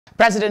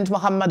President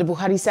Muhammadu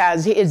Buhari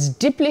says he is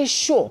deeply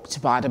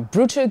shocked by the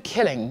brutal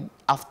killing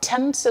of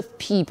tens of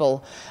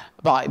people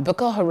by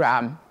Boko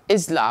Haram,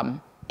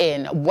 Islam,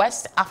 in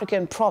West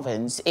African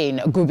province in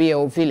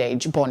Gubio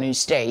village, Borno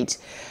State.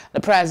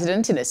 The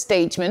president, in a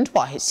statement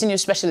while his senior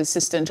special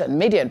assistant on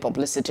media and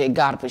publicity,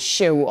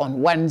 Gubio,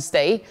 on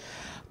Wednesday,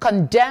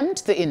 condemned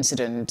the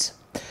incident.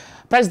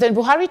 President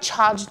Buhari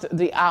charged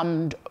the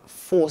armed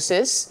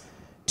forces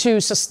to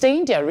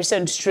sustain their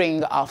recent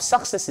string of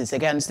successes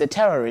against the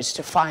terrorists,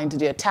 to find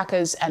the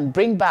attackers and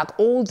bring back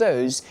all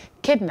those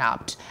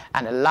kidnapped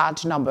and a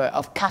large number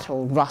of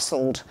cattle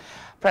rustled.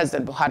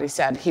 President Buhari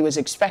said he was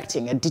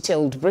expecting a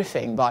detailed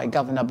briefing by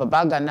Governor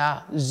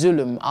Babagana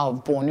Zulum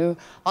of Borno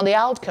on the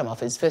outcome of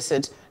his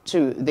visit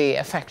to the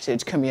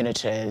affected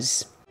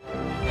communities.